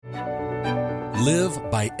Live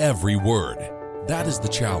by every word. That is the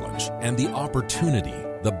challenge and the opportunity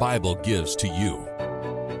the Bible gives to you.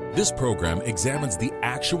 This program examines the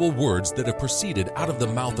actual words that have proceeded out of the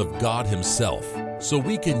mouth of God Himself, so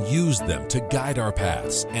we can use them to guide our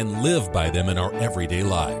paths and live by them in our everyday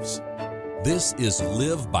lives. This is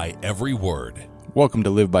Live by Every Word. Welcome to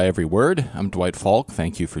Live by Every Word. I'm Dwight Falk.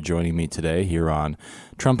 Thank you for joining me today here on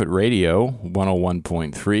Trumpet Radio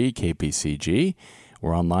 101.3 KPCG.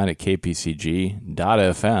 We're online at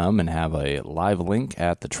kpcg.fm and have a live link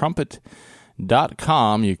at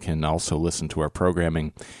thetrumpet.com. You can also listen to our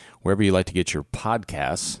programming wherever you like to get your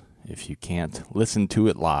podcasts if you can't listen to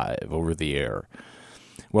it live over the air.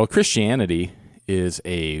 Well, Christianity is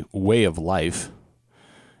a way of life.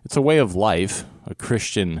 It's a way of life. A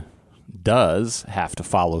Christian does have to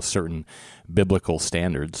follow certain biblical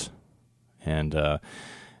standards, and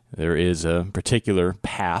there is a particular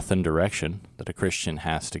path and direction that a Christian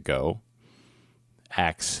has to go.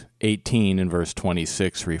 Acts 18 and verse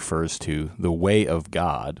 26 refers to the way of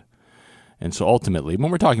God. And so ultimately,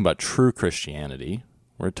 when we're talking about true Christianity,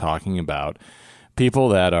 we're talking about people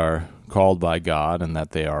that are called by God and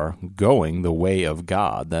that they are going the way of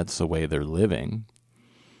God. That's the way they're living.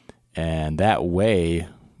 And that way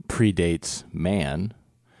predates man.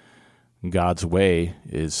 God's way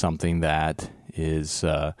is something that is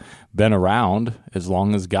been around as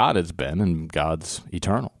long as God has been, and God's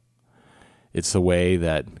eternal. It's the way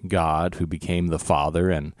that God, who became the Father,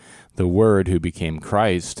 and the Word, who became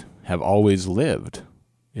Christ, have always lived.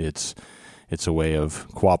 It's a way of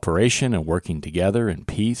cooperation and working together and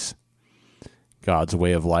peace. God's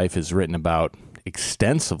way of life is written about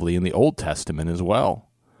extensively in the Old Testament as well.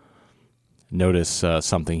 Notice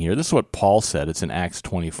something here. This is what Paul said. It's in Acts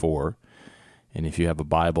 24. And if you have a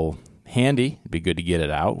Bible handy, it'd be good to get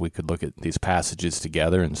it out. We could look at these passages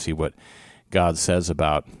together and see what God says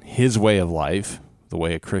about His way of life, the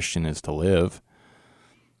way a Christian is to live.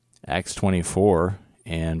 Acts 24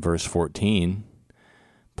 and verse 14,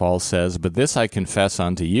 Paul says, "But this I confess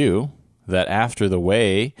unto you, that after the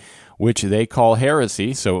way which they call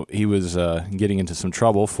heresy," so he was getting into some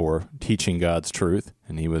trouble for teaching God's truth,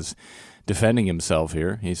 and he was defending himself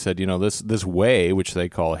here. He said, this way which they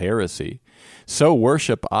call heresy, "so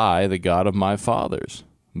worship I the God of my fathers,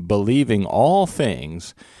 believing all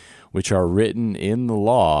things which are written in the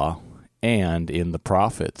law and in the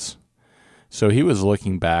prophets." So he was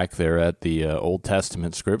looking back there at the Old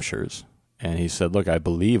Testament scriptures, and he said, look, I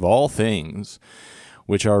believe all things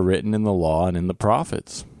which are written in the law and in the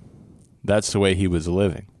prophets. That's the way he was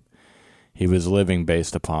living. He was living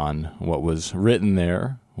based upon what was written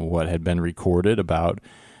there, what had been recorded about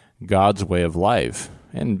God's way of life.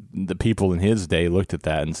 And the people in his day looked at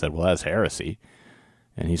that and said, well, that's heresy.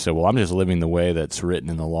 And he said, well, I'm just living the way that's written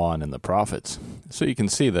in the law and in the prophets. So you can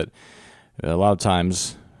see that a lot of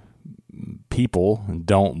times people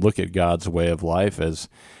don't look at God's way of life as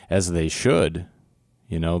they should.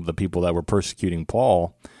 The people that were persecuting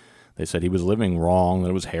Paul, they said he was living wrong, that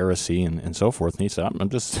it was heresy and so forth. And he said,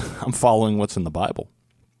 I'm following what's in the Bible.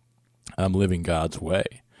 I'm living God's way.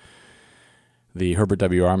 The Herbert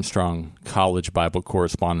W. Armstrong College Bible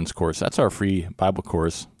Correspondence Course, that's our free Bible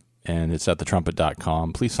course, and it's at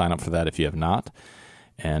thetrumpet.com. Please sign up for that if you have not.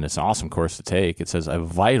 And it's an awesome course to take. It says, a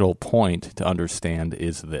vital point to understand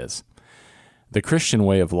is this: the Christian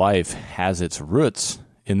way of life has its roots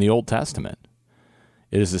in the Old Testament.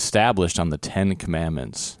 It is established on the Ten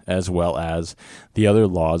Commandments, as well as the other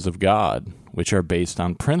laws of God, which are based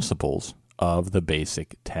on principles of the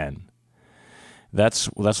basic 10. That's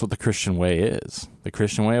what the Christian way is. The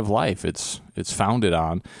Christian way of life, it's founded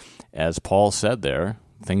on, as Paul said there,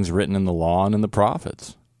 things written in the law and in the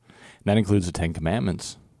prophets. And that includes the Ten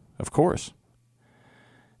Commandments, of course.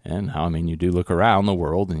 And you do look around the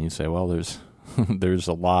world and you say, well, there's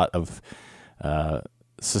a lot of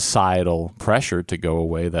societal pressure to go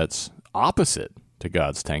away that's opposite to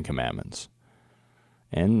God's Ten Commandments.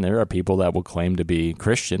 And there are people that will claim to be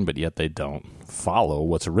Christian, but yet they don't follow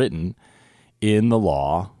what's written in the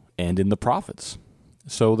law and in the prophets.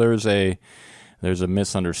 So there's a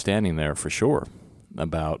misunderstanding there for sure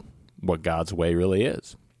about what God's way really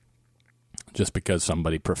is. Just because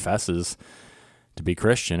somebody professes to be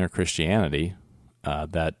Christian or Christianity,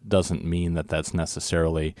 that doesn't mean that that's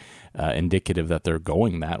necessarily indicative that they're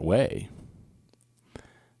going that way.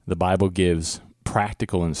 The Bible gives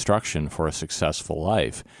practical instruction for a successful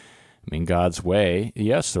life. God's way,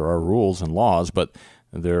 yes, there are rules and laws, but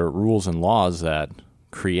there are rules and laws that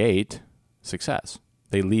create success.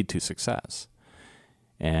 They lead to success.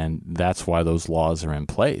 And that's why those laws are in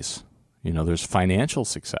place. There's financial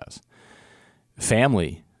success,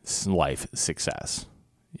 family life success.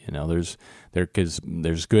 There's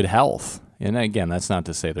good health. And again, that's not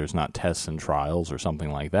to say there's not tests and trials or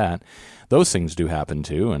something like that. Those things do happen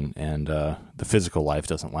too, and the physical life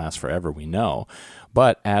doesn't last forever, we know.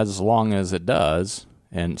 But as long as it does,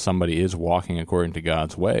 and somebody is walking according to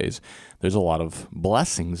God's ways, there's a lot of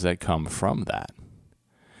blessings that come from that.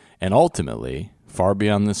 And ultimately, far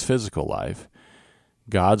beyond this physical life,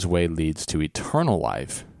 God's way leads to eternal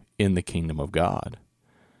life in the kingdom of God.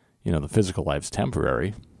 The physical life's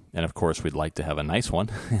temporary, and of course we'd like to have a nice one,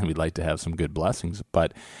 and we'd like to have some good blessings,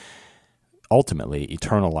 but ultimately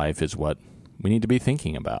eternal life is what we need to be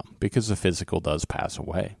thinking about, because the physical does pass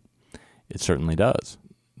away. It certainly does.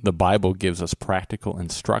 The Bible gives us practical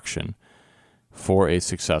instruction for a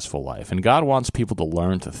successful life, and God wants people to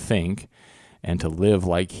learn to think and to live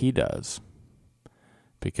like He does,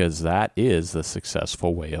 because that is the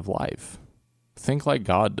successful way of life. Think like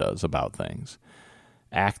God does about things.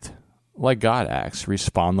 Act like God acts.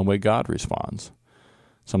 Respond the way God responds.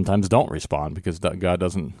 Sometimes don't respond because God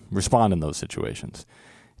doesn't respond in those situations.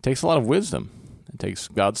 It takes a lot of wisdom. It takes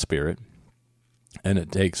God's Spirit, and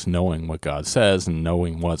it takes knowing what God says and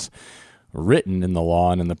knowing what's written in the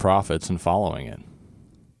law and in the prophets and following it.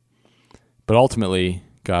 But ultimately,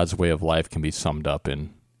 God's way of life can be summed up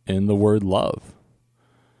in the word love.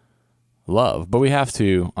 Love. But we have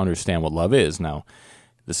to understand what love is. Now,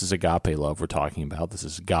 this is agape love we're talking about. This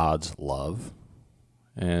is God's love.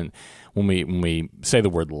 And when we say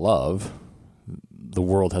the word love, the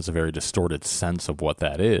world has a very distorted sense of what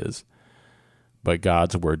that is. But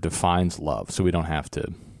God's word defines love. So we don't have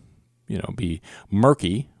to, be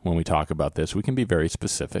murky when we talk about this. We can be very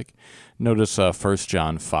specific. Notice 1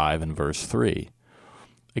 John 5 and verse 3.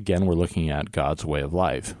 Again, we're looking at God's way of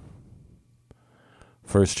life.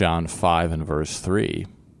 1 John 5 and verse 3.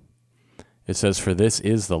 It says, "For this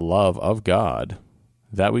is the love of God,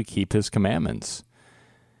 that we keep His commandments,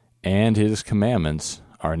 and His commandments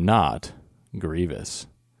are not grievous."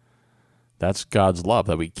 That's God's love,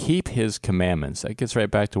 that we keep His commandments. That gets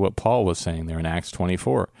right back to what Paul was saying there in Acts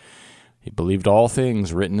 24. He believed all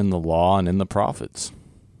things written in the law and in the prophets.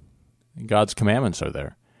 God's commandments are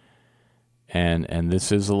there. And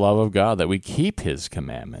this is the love of God, that we keep His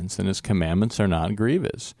commandments, and His commandments are not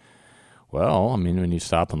grievous. Well, when you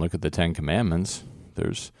stop and look at the Ten Commandments,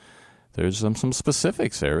 there's some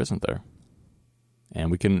specifics there, isn't there?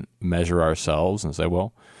 And we can measure ourselves and say,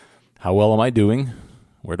 well, how well am I doing?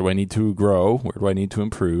 Where do I need to grow? Where do I need to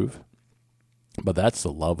improve? But that's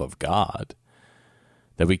the love of God,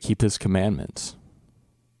 that we keep His commandments.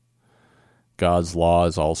 God's law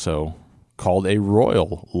is also called a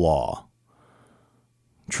royal law.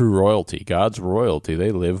 True royalty, God's royalty,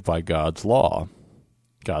 they live by God's law.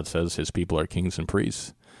 God says His people are kings and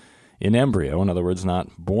priests in embryo. In other words, not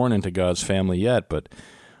born into God's family yet, but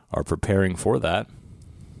are preparing for that.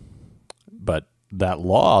 But that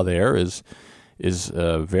law there is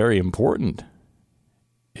very important.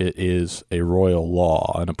 It is a royal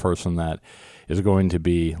law, and a person that is going to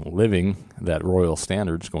be living that royal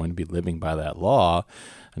standard is going to be living by that law.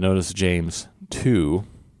 Notice James 2,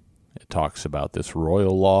 it talks about this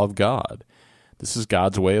royal law of God. This is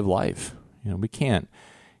God's way of life. We can't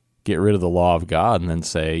get rid of the law of God and then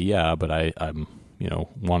say, yeah, but I'm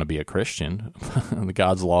want to be a Christian.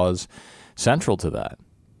 God's law is central to that.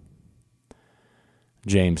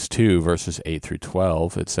 James 2, verses 8 through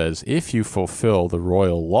 12, it says, "If you fulfill the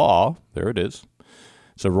royal law," there it is.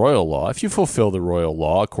 It's a royal law. "If you fulfill the royal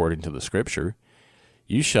law according to the Scripture,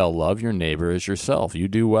 you shall love your neighbor as yourself. You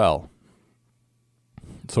do well."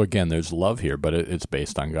 So again, there's love here, but it's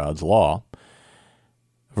based on God's law.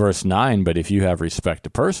 Verse 9, "But if you have respect to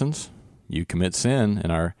persons, you commit sin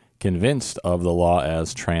and are convinced of the law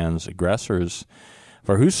as transgressors.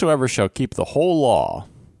 For whosoever shall keep the whole law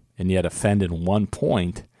and yet offend in one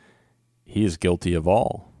point, he is guilty of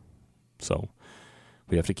all." So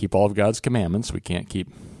we have to keep all of God's commandments. We can't keep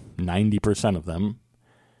 90% of them.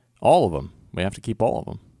 All of them. We have to keep all of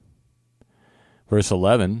them. Verse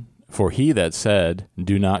 11, "For he that said,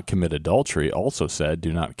 'Do not commit adultery,' also said,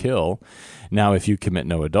 'Do not kill.' Now if you commit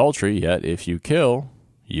no adultery, yet if you kill,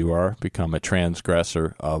 you are become a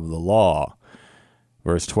transgressor of the law."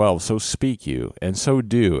 Verse 12, "So speak you, and so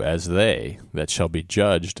do as they that shall be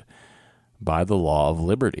judged by the law of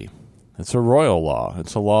liberty." It's a royal law.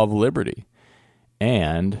 It's a law of liberty.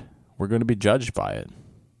 And we're going to be judged by it.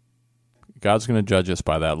 God's going to judge us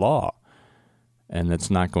by that law. And it's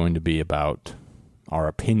not going to be about our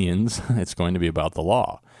opinions. It's going to be about the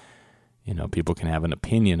law. People can have an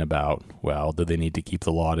opinion about, well, do they need to keep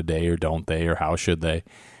the law today or don't they, or how should they?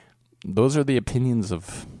 Those are the opinions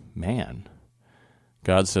of man.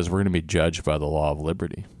 God says we're going to be judged by the law of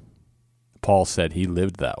liberty. Paul said he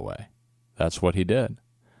lived that way. That's what he did.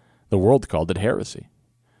 The world called it heresy.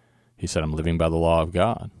 He said, I'm living by the law of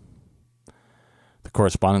God. The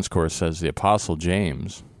correspondence course says the Apostle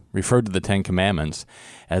James referred to the Ten Commandments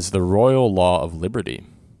as the royal law of liberty.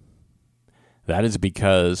 That is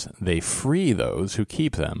because they free those who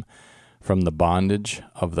keep them from the bondage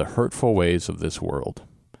of the hurtful ways of this world.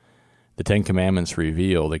 The Ten Commandments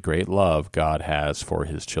reveal the great love God has for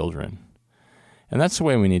his children. And that's the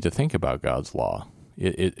way we need to think about God's law.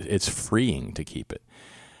 It's freeing to keep it.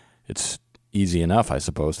 It's easy enough, I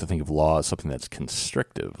suppose, to think of law as something that's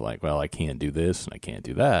constrictive, like, well, I can't do this and I can't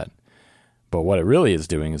do that. But what it really is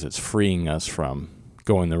doing is it's freeing us from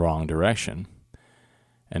going the wrong direction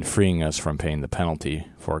and freeing us from paying the penalty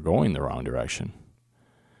for going the wrong direction.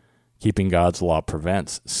 Keeping God's law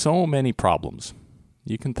prevents so many problems.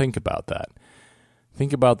 You can think about that.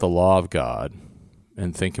 Think about the law of God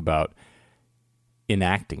and think about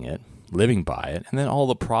enacting it, living by it, and then all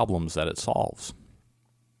the problems that it solves.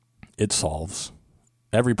 It solves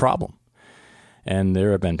every problem. And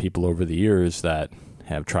there have been people over the years that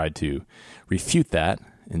have tried to refute that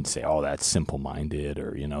and say, oh, that's simple-minded,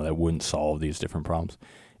 or, that wouldn't solve these different problems.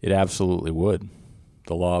 It absolutely would.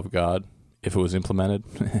 The law of God, if it was implemented,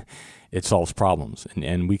 it solves problems.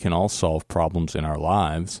 And we can all solve problems in our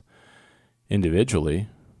lives individually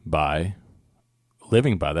by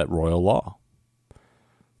living by that royal law.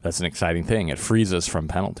 That's an exciting thing. It frees us from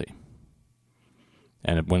penalty.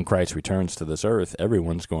 And when Christ returns to this earth,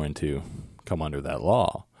 everyone's going to come under that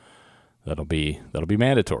law. That'll be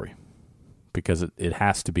mandatory, because it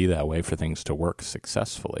has to be that way for things to work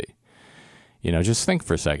successfully. Just think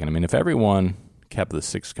for a second. I mean, if everyone kept the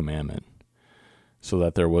sixth commandment so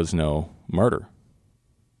that there was no murder,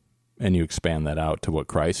 and you expand that out to what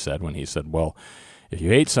Christ said when he said, well, if you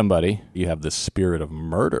hate somebody, you have the spirit of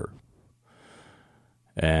murder.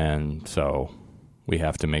 And so we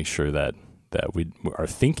have to make sure that our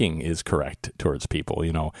thinking is correct towards people.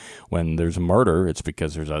 When there's murder, it's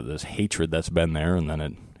because there's this hatred that's been there, and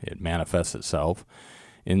then it manifests itself,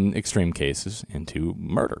 in extreme cases, into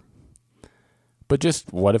murder. But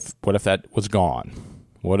just what if that was gone?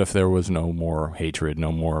 What if there was no more hatred,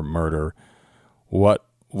 no more murder? What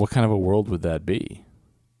kind of a world would that be?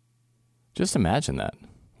 Just imagine that.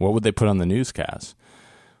 What would they put on the newscasts?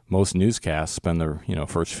 Most newscasts spend their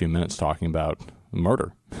first few minutes talking about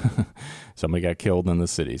murder. Somebody got killed in the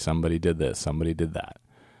city. Somebody did this. Somebody did that.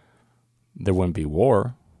 There wouldn't be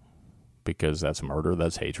war, because that's murder.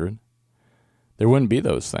 That's hatred. There wouldn't be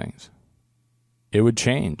those things. It would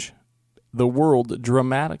change the world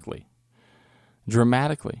dramatically.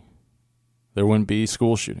 Dramatically. There wouldn't be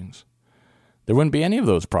school shootings. There wouldn't be any of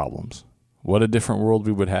those problems. What a different world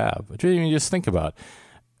we would have. Just think about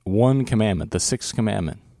one commandment, the sixth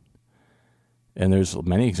commandment. And there's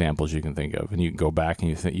many examples you can think of, and you can go back and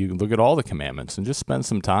you can look at all the commandments and just spend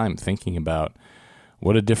some time thinking about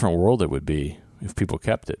what a different world it would be if people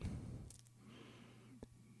kept it.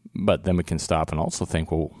 But then we can stop and also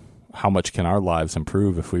think, well, how much can our lives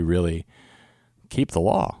improve if we really keep the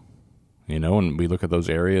law? And we look at those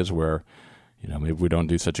areas where, maybe we don't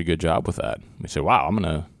do such a good job with that. We say, wow, I'm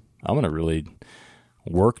gonna really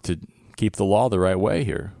work to keep the law the right way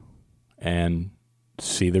here, and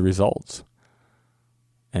see the results.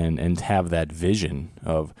 And have that vision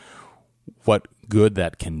of what good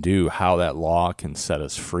that can do, how that law can set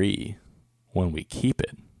us free when we keep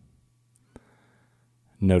it.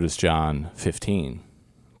 Notice John 15.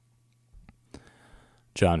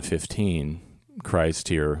 John 15, Christ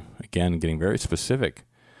here, again, getting very specific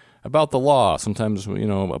about the law. Sometimes,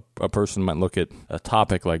 a person might look at a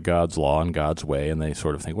topic like God's law and God's way, and they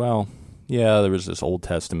sort of think, well, yeah, there was this Old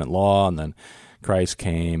Testament law, and then Christ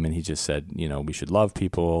came and he just said, we should love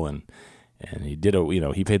people, and he did,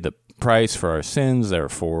 he paid the price for our sins,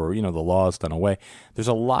 therefore, the law is done away. There's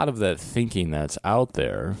a lot of that thinking that's out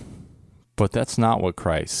there, but that's not what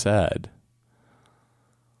Christ said.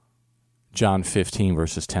 John 15,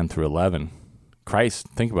 verses 10 through 11. Christ,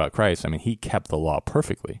 think about Christ. I mean, he kept the law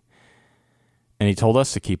perfectly, and he told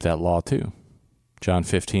us to keep that law too. John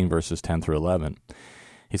 15, verses 10 through 11.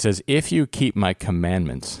 He says, if you keep my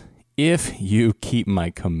commandments,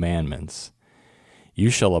 you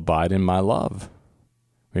shall abide in my love.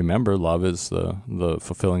 Remember, love is the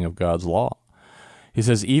fulfilling of God's law. He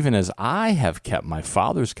says, even as I have kept my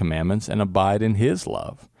Father's commandments and abide in his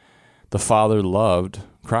love. The Father loved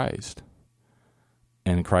Christ,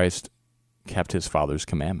 and Christ kept his Father's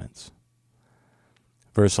commandments.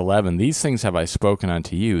 Verse 11, these things have I spoken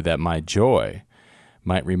unto you, that my joy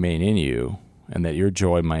might remain in you, and that your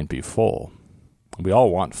joy might be full. We all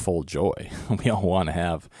want full joy. We all want to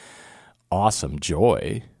have awesome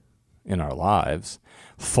joy. in our lives,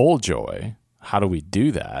 full joy. How do we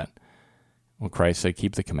do that? Well, Christ said,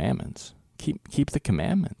 keep the commandments. Keep the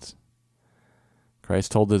commandments.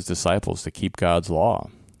 Christ told his disciples to keep God's law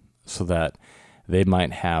so that they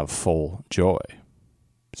might have full joy.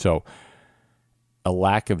 So a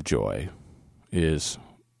lack of joy is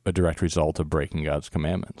a direct result of breaking God's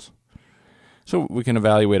commandments. So we can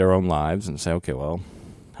evaluate our own lives and say, okay, well,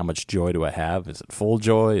 how much joy do I have? Is it full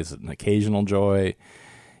joy? Is it an occasional joy?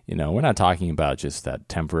 We're not talking about just that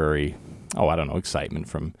temporary, excitement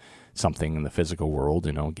from something in the physical world,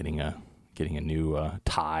 getting a new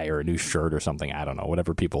tie or a new shirt or something. I don't know,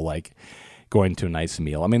 whatever people like, going to a nice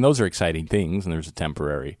meal. I mean, those are exciting things, and there's a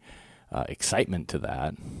temporary excitement to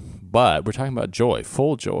that. But we're talking about joy,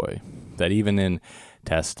 full joy, that even in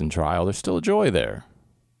test and trial, there's still joy there.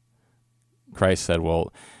 Christ said,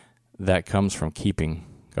 well, that comes from keeping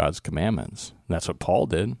God's commandments. And that's what Paul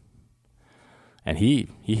did. And he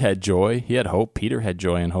had joy, he had hope. Peter had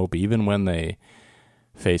joy and hope even when they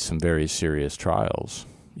faced some very serious trials,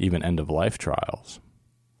 even end-of-life trials.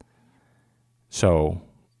 So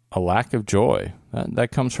a lack of joy,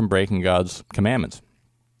 that comes from breaking God's commandments.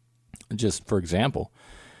 Just for example,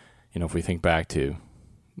 if we think back to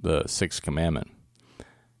the sixth commandment,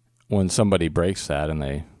 when somebody breaks that and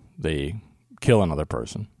they kill another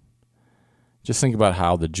person, just think about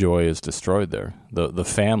how the joy is destroyed there. The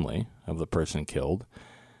family of the person killed,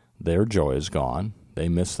 their joy is gone. They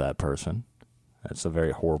miss that person. That's a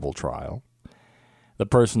very horrible trial. The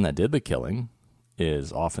person that did the killing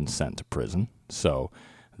is often sent to prison, so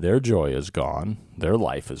their joy is gone. Their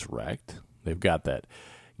life is wrecked. They've got that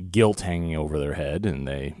guilt hanging over their head, and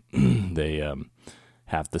they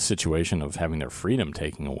have the situation of having their freedom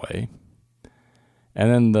taken away.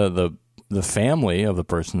 And then the family of the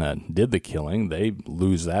person that did the killing, they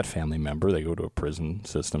lose that family member. They go to a prison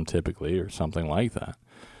system typically or something like that.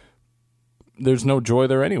 There's no joy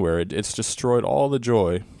there anywhere. It's destroyed all the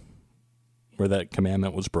joy where that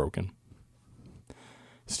commandment was broken.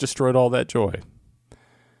 It's destroyed all that joy.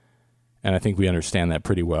 And I think we understand that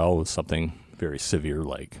pretty well with something very severe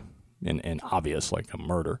like and obvious like a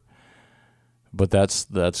murder. But that's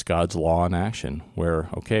God's law in action where,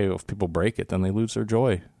 okay, if people break it, then they lose their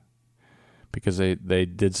joy because they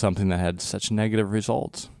did something that had such negative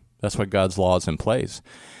results. That's why God's law is in place.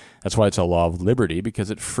 That's why it's a law of liberty,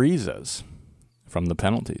 because it frees us from the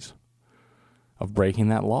penalties of breaking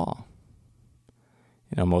that law.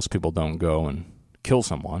 Most people don't go and kill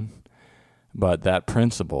someone, but that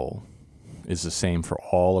principle is the same for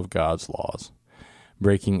all of God's laws.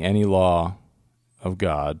 Breaking any law of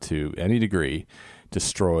God to any degree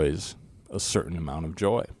destroys a certain amount of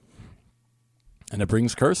joy. And it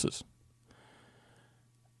brings curses.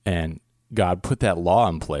 And God put that law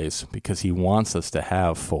in place because he wants us to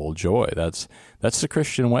have full joy. That's the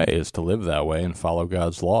Christian way, is to live that way and follow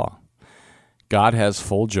God's law. God has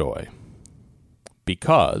full joy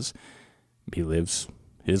because he lives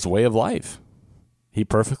his way of life. He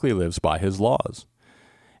perfectly lives by his laws.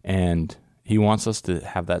 And he wants us to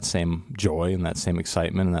have that same joy and that same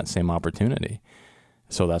excitement and that same opportunity.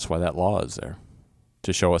 So that's why that law is there,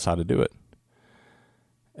 to show us how to do it.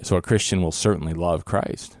 So a Christian will certainly love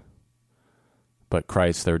Christ, but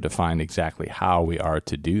Christ there defined exactly how we are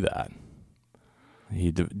to do that.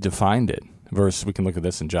 He defined it. We can look at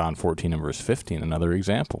this in John 14 and verse 15, another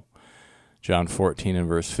example. John 14 and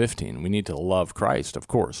verse 15. We need to love Christ, of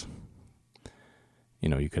course.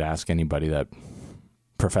 You could ask anybody that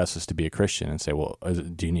professes to be a Christian and say, well,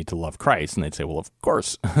 do you need to love Christ? And they'd say, well, of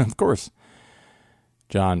course, of course.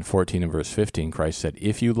 John 14 and verse 15, Christ said,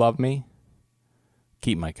 if you love me,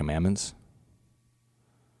 keep my commandments.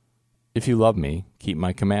 If you love me, keep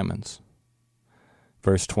my commandments.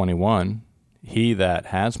 Verse 21, he that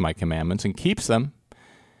has my commandments and keeps them,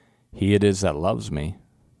 he it is that loves me.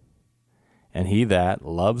 And he that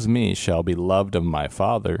loves me shall be loved of my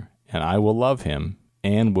Father, and I will love him,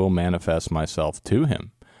 and will manifest myself to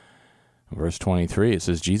him. Verse 23, it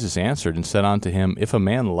says, Jesus answered and said unto him, if a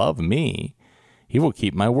man love me, he will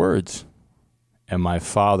keep my words, and my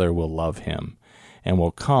Father will love him, and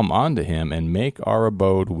will come unto him, and make our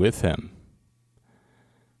abode with him.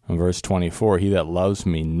 In verse 24, he that loves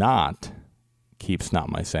me not keeps not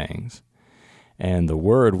my sayings, and the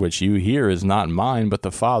word which you hear is not mine, but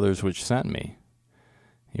the Father's which sent me.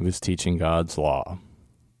 He was teaching God's law.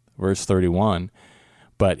 Verse 31,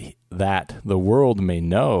 but that the world may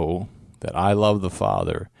know that I love the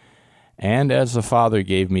Father, and as the Father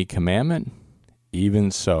gave me commandment,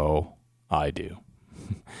 even so I do.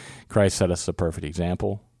 Christ set us a perfect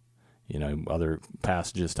example. Other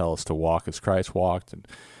passages tell us to walk as Christ walked and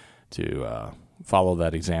to follow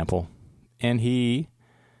that example. And he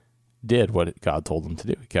did what God told him to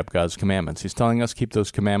do. He kept God's commandments. He's telling us keep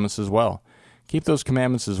those commandments as well. Keep those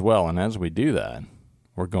commandments as well. And as we do that,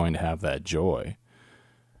 we're going to have that joy.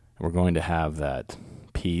 We're going to have that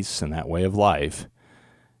peace and that way of life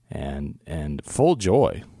and full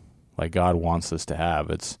joy like God wants us to have.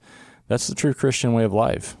 That's the true Christian way of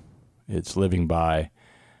life. It's living by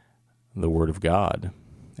the Word of God.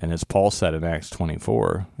 And as Paul said in Acts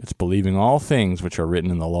 24, it's believing all things which are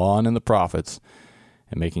written in the law and in the prophets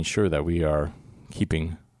and making sure that we are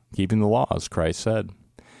keeping the law, as Christ said.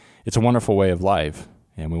 It's a wonderful way of life,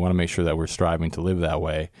 and we want to make sure that we're striving to live that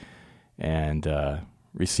way and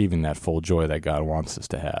receiving that full joy that God wants us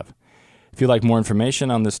to have. If you'd like more information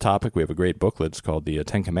on this topic, we have a great booklet. It's called the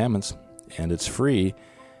Ten Commandments, and it's free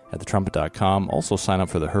at thetrumpet.com. Also sign up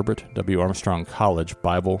for the Herbert W. Armstrong College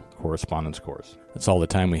Bible Correspondence Course. That's all the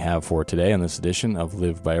time we have for today on this edition of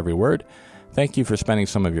Live by Every Word. Thank you for spending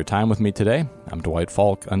some of your time with me today. I'm Dwight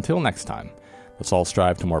Falk. Until next time, let's all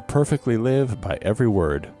strive to more perfectly live by every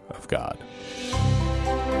word of God.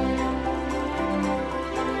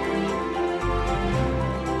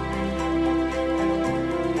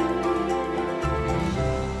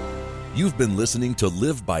 You've been listening to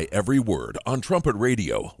Live by Every Word on Trumpet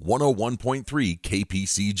Radio 101.3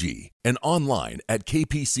 KPCG and online at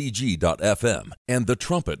kpcg.fm and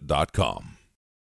thetrumpet.com.